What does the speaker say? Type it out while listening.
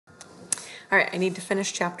All right, I need to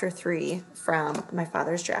finish chapter 3 from My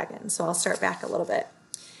Father's Dragon, so I'll start back a little bit.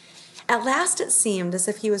 At last it seemed as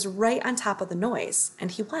if he was right on top of the noise,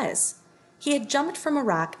 and he was. He had jumped from a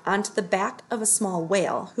rock onto the back of a small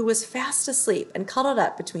whale who was fast asleep and cuddled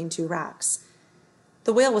up between two rocks.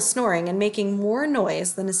 The whale was snoring and making more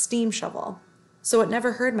noise than a steam shovel, so it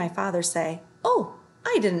never heard my father say, "Oh,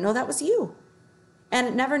 I didn't know that was you." And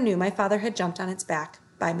it never knew my father had jumped on its back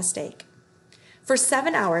by mistake. For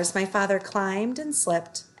 7 hours my father climbed and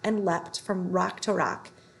slipped and leapt from rock to rock,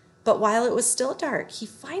 but while it was still dark, he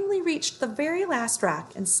finally reached the very last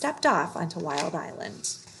rock and stepped off onto Wild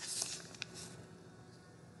Island.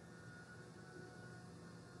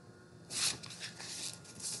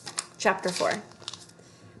 Chapter 4.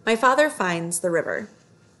 My father finds the river.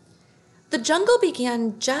 The jungle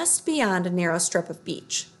began just beyond a narrow strip of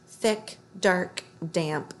beach. Thick, dark,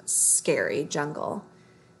 damp, scary jungle.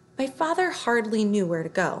 My father hardly knew where to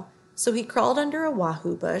go, so he crawled under a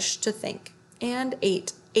wahoo bush to think, and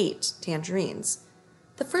ate 8 tangerines.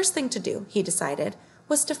 The first thing to do, he decided,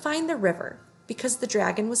 was to find the river, because the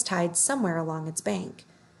dragon was tied somewhere along its bank.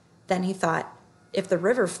 Then he thought, if the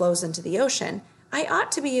river flows into the ocean, I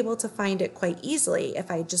ought to be able to find it quite easily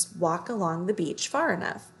if I just walk along the beach far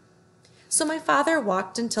enough. So my father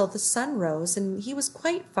walked until the sun rose, and he was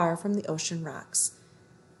quite far from the ocean rocks.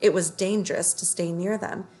 It was dangerous to stay near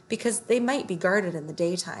them, because they might be guarded in the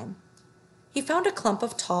daytime. He found a clump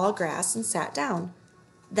of tall grass and sat down.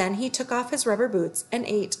 Then he took off his rubber boots and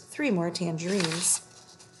ate 3 more tangerines.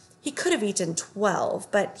 He could have eaten 12,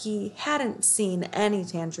 but he hadn't seen any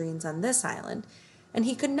tangerines on this island, and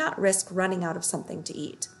he could not risk running out of something to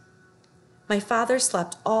eat. My father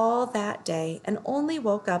slept all that day and only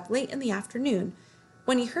woke up late in the afternoon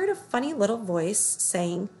when he heard a funny little voice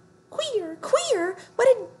saying, "Queer, queer, what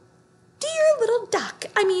a dear little duck.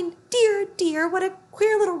 Dear, dear, what a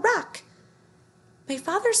queer little rock." My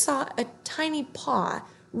father saw a tiny paw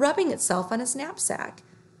rubbing itself on his knapsack.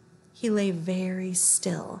 He lay very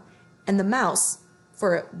still, and the mouse,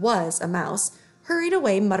 for it was a mouse, hurried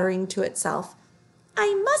away muttering to itself,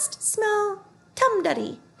 "I must smell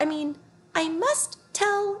tum-duddy. I must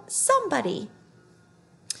tell somebody."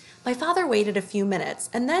 My father waited a few minutes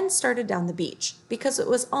and then started down the beach because it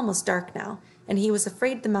was almost dark now, and he was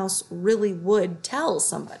afraid the mouse really would tell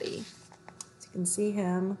somebody. So you can see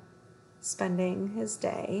him spending his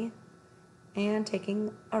day and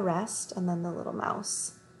taking a rest, and then the little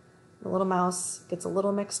mouse. The little mouse gets a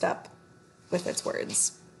little mixed up with its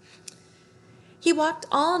words. He walked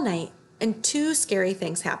all night, and 2 scary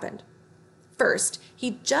things happened. First,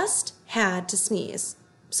 he just had to sneeze,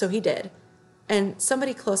 so he did, and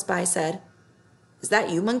somebody close by said, "Is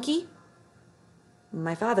that you, monkey?"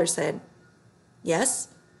 My father said, "Yes."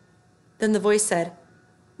 Then the voice said,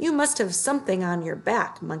 "You must have something on your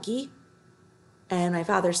back, monkey." And my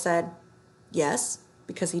father said, "Yes,"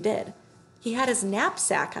 because he did. He had his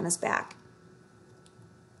knapsack on his back.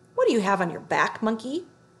 "What do you have on your back, monkey?"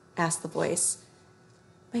 asked the voice.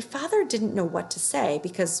 My father didn't know what to say,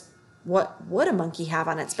 because what would a monkey have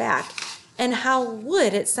on its back? And how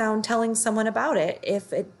would it sound telling someone about it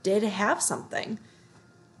if it did have something?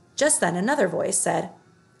 Just then another voice said,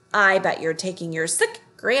 "I bet you're taking your sick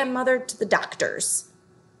grandmother to the doctor's."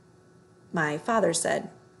 My father said,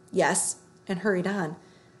 "Yes," and hurried on.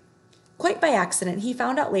 Quite by accident, he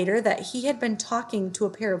found out later that he had been talking to a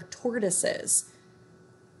pair of tortoises.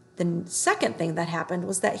 The second thing that happened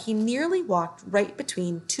was that he nearly walked right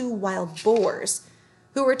between 2 wild boars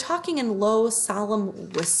who were talking in low,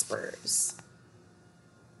 solemn whispers.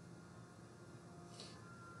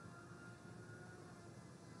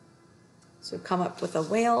 So we've come up with a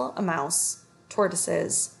whale, a mouse,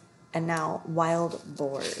 tortoises, and now wild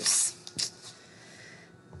boars.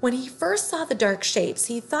 When he first saw the dark shapes,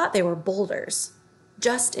 he thought they were boulders.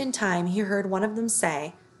 Just in time, he heard one of them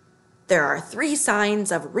say, "There are 3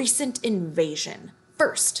 signs of recent invasion.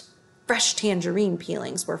 First, fresh tangerine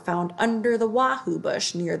peelings were found under the wahoo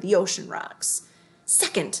bush near the ocean rocks.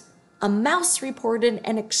 Second, a mouse reported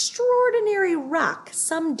an extraordinary rock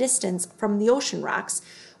some distance from the ocean rocks,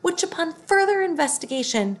 which upon further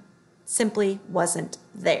investigation simply wasn't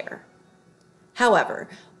there. However,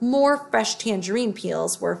 more fresh tangerine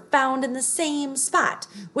peels were found in the same spot,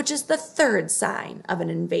 which is the 3rd sign of an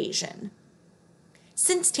invasion.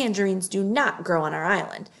 Since tangerines do not grow on our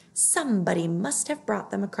island, somebody must have brought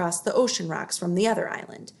them across the ocean rocks from the other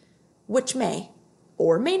island, which may,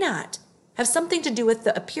 or may not, have something to do with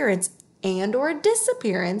the appearance and or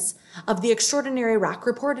disappearance of the extraordinary rock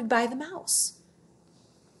reported by the mouse."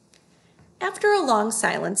 After a long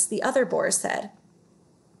silence, the other boar said,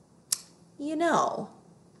 "You know,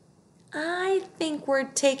 I think we're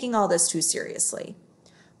taking all this too seriously.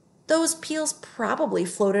 Those peels probably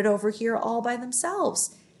floated over here all by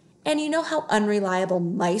themselves. And you know how unreliable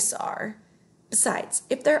mice are. Besides,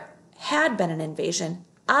 if there had been an invasion,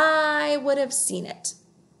 I would have seen it.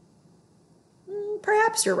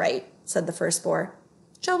 Perhaps you're right, said the first boar.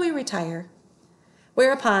 Shall we retire?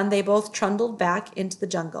 Whereupon they both trundled back into the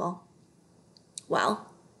jungle.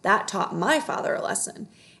 Well, that taught my father a lesson,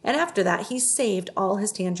 and after that he saved all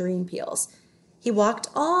his tangerine peels. He walked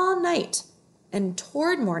all night, and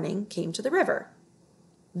toward morning came to the river.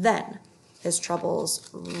 Then his troubles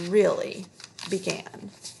really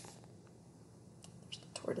began. There's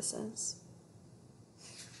the tortoises.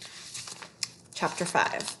 Chapter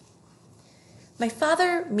 5. My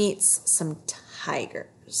father meets some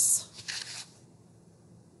tigers.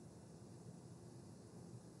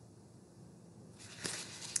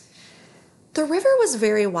 The river was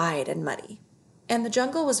very wide and muddy, and the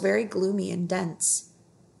jungle was very gloomy and dense.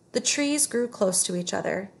 The trees grew close to each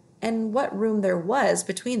other, and what room there was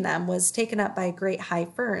between them was taken up by great high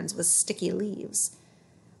ferns with sticky leaves.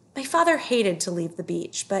 My father hated to leave the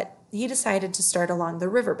beach, but he decided to start along the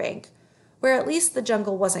riverbank, where at least the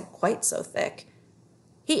jungle wasn't quite so thick.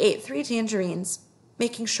 He ate 3 tangerines,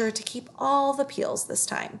 making sure to keep all the peels this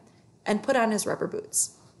time, and put on his rubber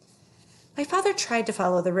boots. My father tried to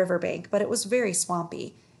follow the riverbank, but it was very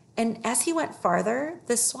swampy, and as he went farther,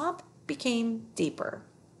 the swamp became deeper.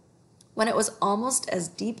 When it was almost as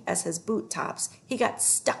deep as his boot tops, he got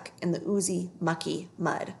stuck in the oozy, mucky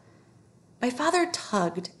mud. My father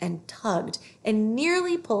tugged and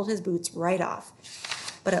nearly pulled his boots right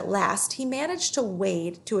off, but at last he managed to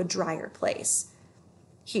wade to a drier place.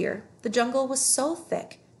 Here, the jungle was so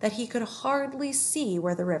thick that he could hardly see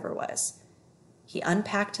where the river was. He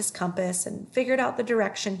unpacked his compass and figured out the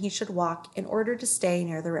direction he should walk in order to stay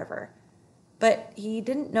near the river. But he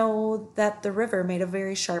didn't know that the river made a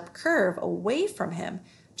very sharp curve away from him,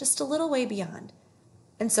 just a little way beyond.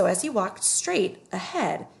 And so as he walked straight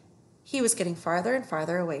ahead, he was getting farther and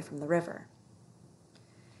farther away from the river.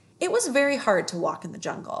 It was very hard to walk in the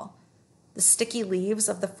jungle. The sticky leaves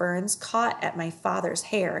of the ferns caught at my father's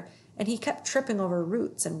hair, and he kept tripping over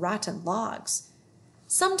roots and rotten logs.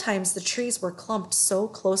 Sometimes the trees were clumped so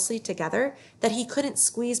closely together that he couldn't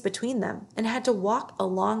squeeze between them and had to walk a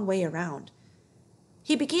long way around.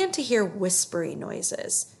 He began to hear whispery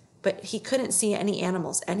noises, but he couldn't see any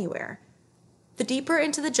animals anywhere. The deeper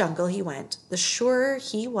into the jungle he went, the surer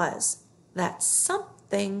he was that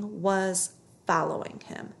something was following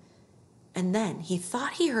him. And then he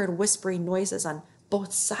thought he heard whispery noises on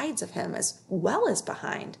both sides of him as well as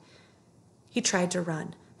behind. He tried to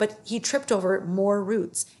run, but he tripped over more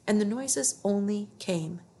roots, and the noises only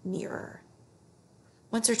came nearer.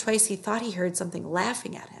 Once or twice he thought he heard something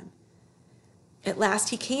laughing at him. At last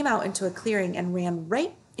he came out into a clearing and ran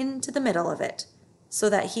right into the middle of it, so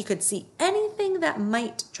that he could see anything that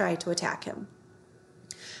might try to attack him.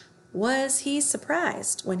 Was he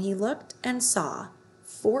surprised when he looked and saw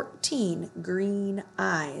 14 green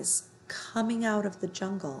eyes coming out of the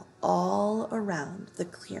jungle all around the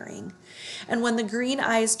clearing. And when the green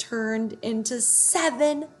eyes turned into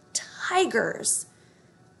 7 tigers,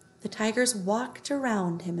 the tigers walked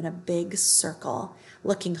around him in a big circle,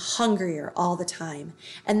 looking hungrier all the time,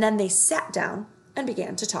 and then they sat down and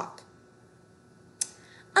began to talk.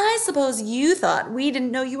 I suppose you thought we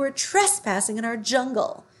didn't know you were trespassing in our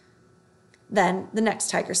jungle. Then the next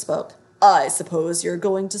tiger spoke. I suppose you're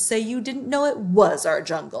going to say you didn't know it was our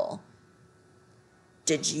jungle.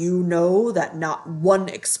 Did you know that not one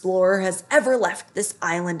explorer has ever left this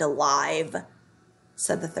island alive?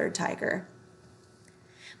 Said the third tiger.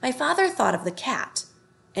 My father thought of the cat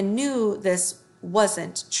and knew this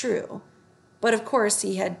wasn't true, but of course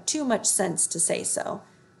he had too much sense to say so.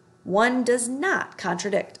 One does not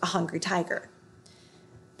contradict a hungry tiger.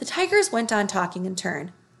 The tigers went on talking in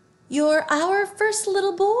turn. You're our first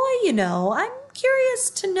little boy, you know. I'm curious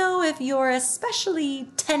to know if you're especially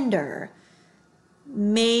tender.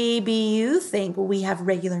 Maybe you think we have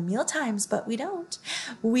regular meal times, but we don't.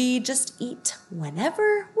 We just eat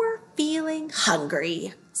whenever we're feeling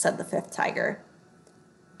hungry, said the fifth tiger.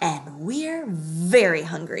 And we're very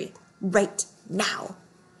hungry right now.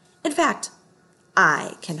 In fact,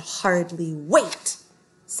 I can hardly wait,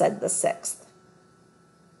 said the sixth.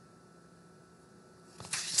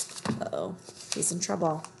 Uh-oh, he's in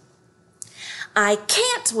trouble. I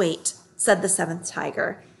can't wait, said the seventh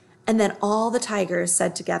tiger. And then all the tigers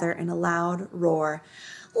said together in a loud roar,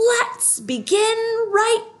 let's begin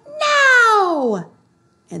right now!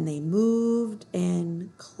 And they moved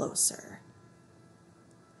in closer.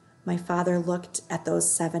 My father looked at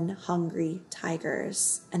those 7 hungry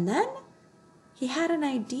tigers, and then he had an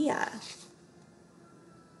idea.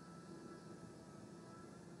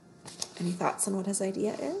 Any thoughts on what his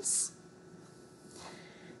idea is?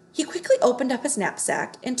 He quickly opened up his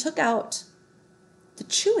knapsack and took out the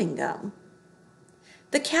chewing gum.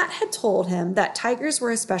 The cat had told him that tigers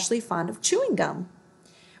were especially fond of chewing gum,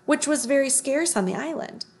 which was very scarce on the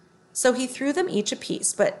island. So he threw them each a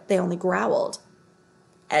piece, but they only growled.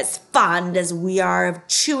 As fond as we are of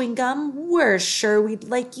chewing gum, we're sure we'd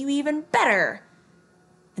like you even better.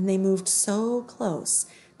 And they moved so close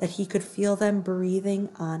that he could feel them breathing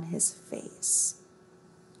on his face.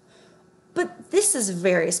 But this is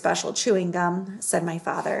very special chewing gum, said my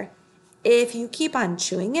father. If you keep on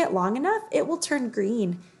chewing it long enough, it will turn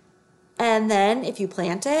green. And then if you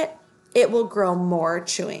plant it, it will grow more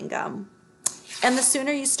chewing gum. And the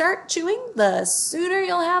sooner you start chewing, the sooner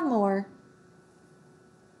you'll have more.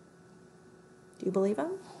 Do you believe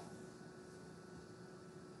him?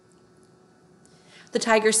 The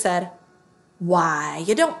tiger said, "Why,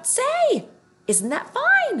 you don't say! Isn't that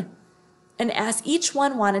fine?" And as each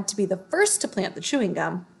one wanted to be the first to plant the chewing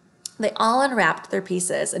gum, they all unwrapped their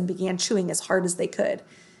pieces and began chewing as hard as they could.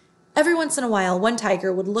 Every once in a while, one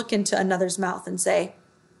tiger would look into another's mouth and say,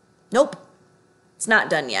 "Nope, it's not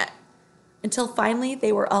done yet." Until finally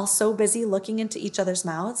they were all so busy looking into each other's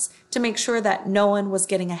mouths to make sure that no one was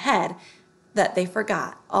getting ahead that they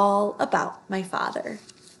forgot all about my father.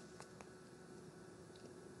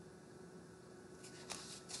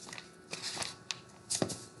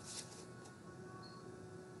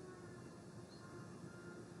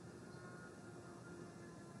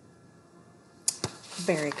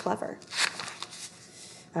 Very clever.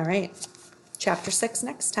 All right, chapter 6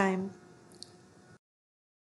 next time.